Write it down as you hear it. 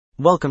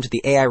Welcome to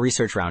the AI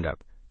Research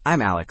Roundup.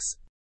 I'm Alex.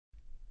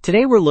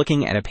 Today we're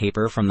looking at a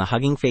paper from the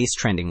Hugging Face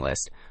trending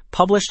list,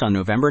 published on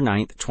November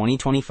 9th,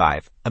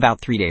 2025, about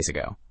 3 days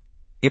ago.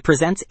 It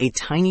presents a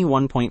tiny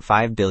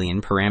 1.5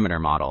 billion parameter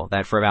model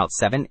that for about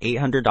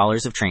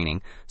 $700-800 of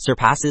training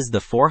surpasses the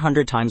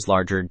 400 times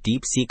larger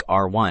DeepSeek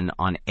R1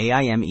 on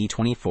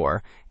AIME24,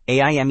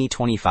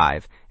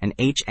 AIME25, and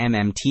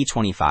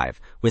HMMT25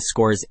 with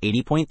scores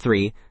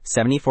 80.3,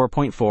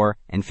 74.4,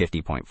 and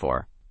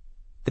 50.4.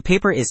 The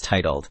paper is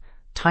titled,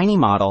 Tiny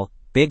Model,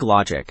 Big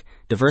Logic,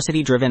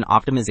 Diversity-Driven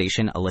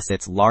Optimization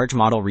Elicits Large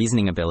Model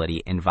Reasoning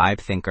Ability in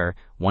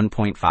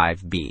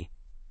VibeThinker-1.5B.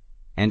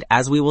 And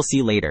as we will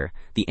see later,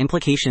 the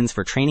implications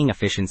for training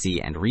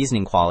efficiency and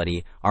reasoning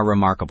quality are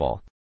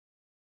remarkable.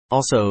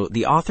 Also,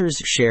 the authors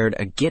shared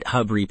a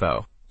GitHub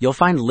repo. You'll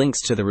find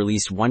links to the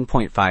released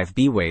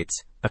 1.5B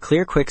weights, a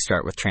clear quick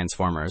start with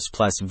transformers,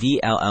 plus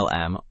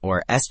VLLM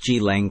or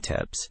SG-Lang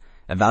tips,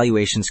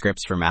 evaluation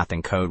scripts for math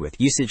and code with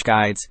usage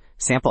guides,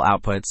 sample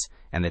outputs,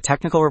 and the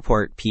technical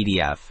report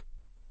PDF.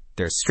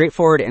 There's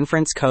straightforward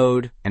inference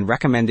code and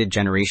recommended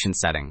generation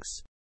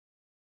settings.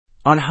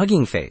 On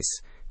Hugging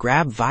Face,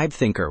 grab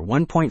VibeThinker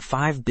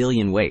 1.5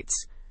 billion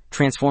weights,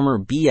 Transformer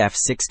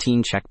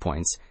BF16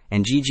 checkpoints,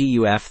 and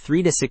GGUF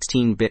 3 to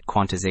 16-bit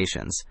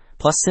quantizations,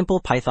 plus simple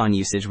Python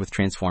usage with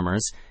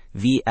transformers,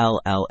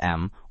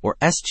 VLLM, or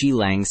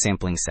SG-Lang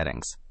sampling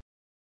settings.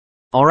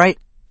 Alright,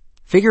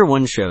 Figure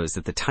 1 shows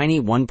that the tiny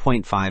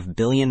 1.5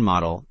 billion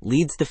model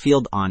leads the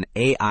field on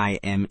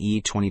AIME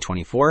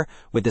 2024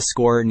 with a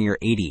score near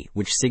 80,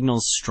 which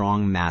signals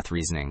strong math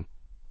reasoning.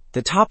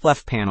 The top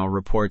left panel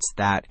reports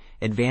that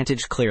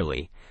advantage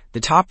clearly.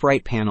 The top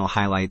right panel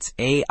highlights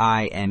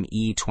AIME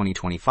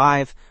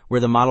 2025,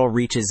 where the model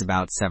reaches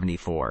about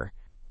 74.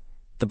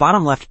 The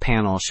bottom left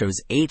panel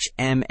shows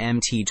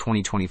HMMT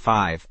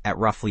 2025 at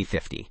roughly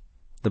 50.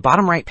 The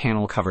bottom right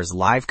panel covers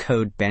live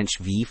code bench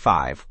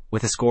V5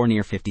 with a score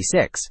near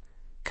 56,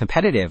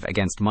 competitive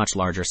against much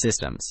larger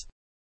systems.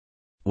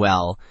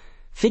 Well,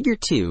 Figure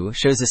 2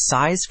 shows a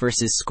size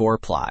versus score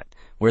plot,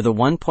 where the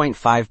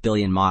 1.5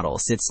 billion model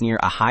sits near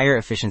a higher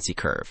efficiency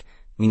curve,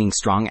 meaning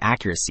strong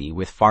accuracy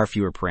with far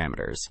fewer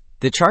parameters.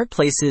 The chart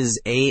places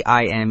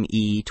AIME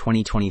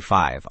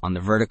 2025 on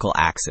the vertical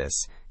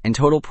axis and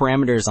total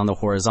parameters on the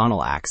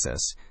horizontal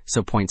axis,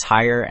 so points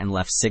higher and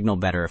left signal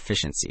better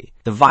efficiency.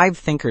 The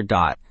VibeThinker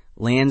dot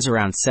lands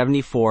around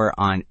 74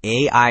 on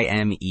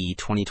AIME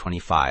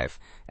 2025,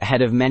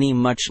 ahead of many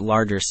much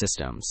larger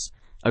systems.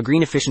 A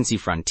green efficiency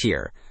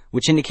frontier,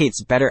 which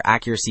indicates better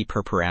accuracy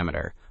per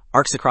parameter,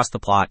 arcs across the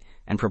plot,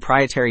 and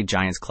proprietary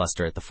giants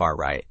cluster at the far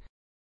right.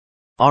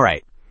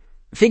 Alright,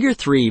 Figure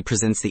 3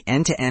 presents the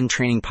end-to-end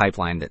training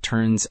pipeline that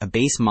turns a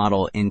base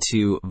model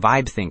into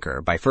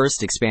VibeThinker by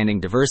first expanding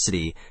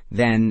diversity,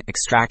 then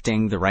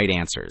extracting the right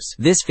answers.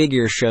 This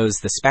figure shows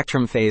the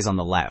spectrum phase on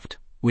the left,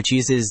 which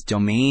uses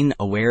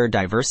domain-aware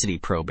diversity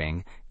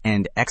probing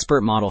and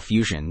expert model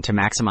fusion to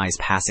maximize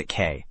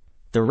PASIC-K.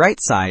 The right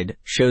side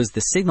shows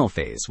the signal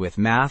phase with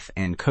math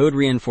and code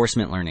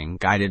reinforcement learning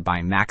guided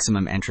by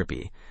maximum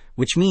entropy,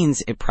 which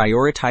means it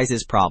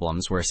prioritizes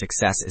problems where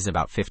success is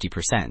about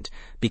 50%,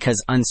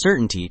 because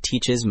uncertainty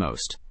teaches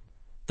most.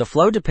 The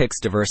flow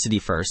depicts diversity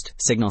first,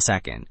 signal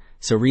second,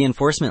 so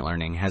reinforcement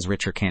learning has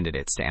richer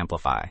candidates to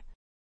amplify.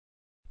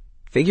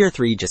 Figure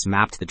 3 just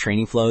mapped the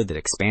training flow that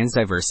expands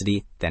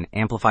diversity, then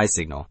amplifies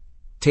signal.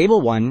 Table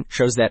 1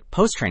 shows that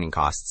post-training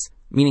costs,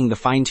 meaning the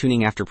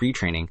fine-tuning after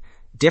pre-training,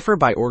 differ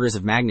by orders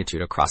of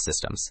magnitude across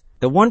systems.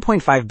 The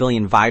 1.5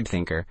 billion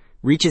VibeThinker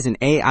reaches an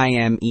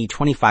AIME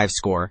 25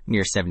 score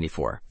near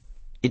 74.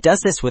 It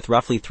does this with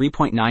roughly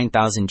 3.9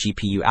 thousand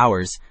GPU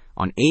hours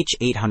on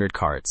H800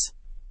 cards.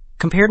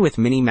 Compared with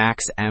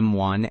Minimax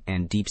M1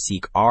 and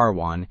DeepSeek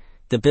R1,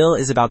 the bill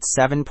is about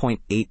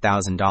 $7.8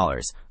 thousand,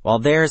 while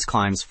theirs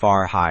climbs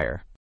far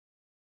higher.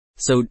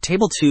 So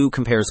Table 2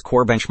 compares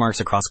core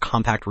benchmarks across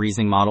compact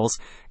reasoning models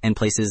and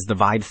places the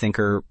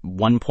VibeThinker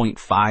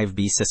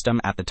 1.5B system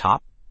at the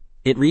top.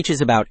 It reaches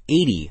about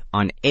 80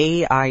 on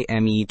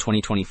AIME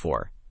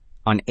 2024.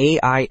 On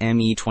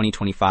AIME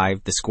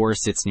 2025, the score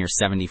sits near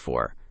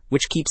 74,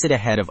 which keeps it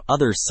ahead of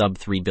other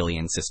sub-3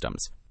 billion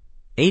systems.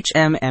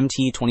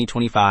 HMMT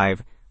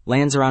 2025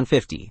 lands around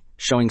 50,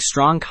 showing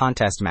strong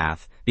contest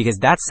math because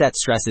that set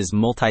stresses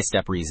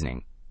multi-step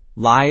reasoning.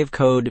 Live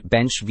code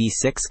bench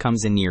V6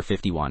 comes in near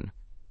 51.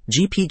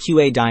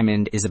 GPQA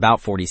Diamond is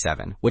about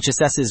 47, which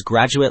assesses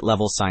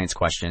graduate-level science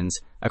questions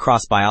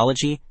across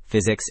biology,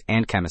 physics,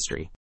 and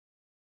chemistry.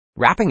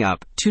 Wrapping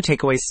up, 2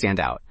 takeaways stand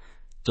out.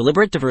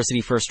 Deliberate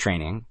diversity-first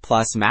training,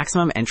 plus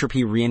maximum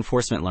entropy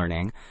reinforcement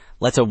learning,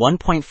 lets a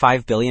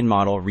 1.5 billion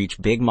model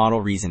reach big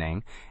model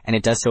reasoning, and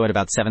it does so at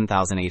about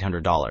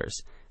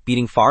 $7,800,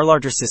 beating far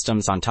larger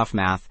systems on tough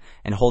math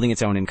and holding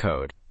its own in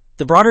code.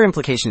 The broader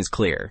implication is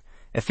clear.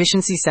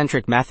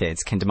 Efficiency-centric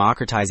methods can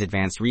democratize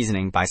advanced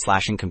reasoning by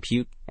slashing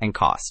compute and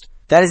cost.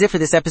 That is it for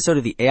this episode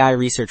of the AI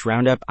Research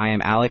Roundup. I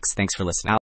am Alex. Thanks for listening.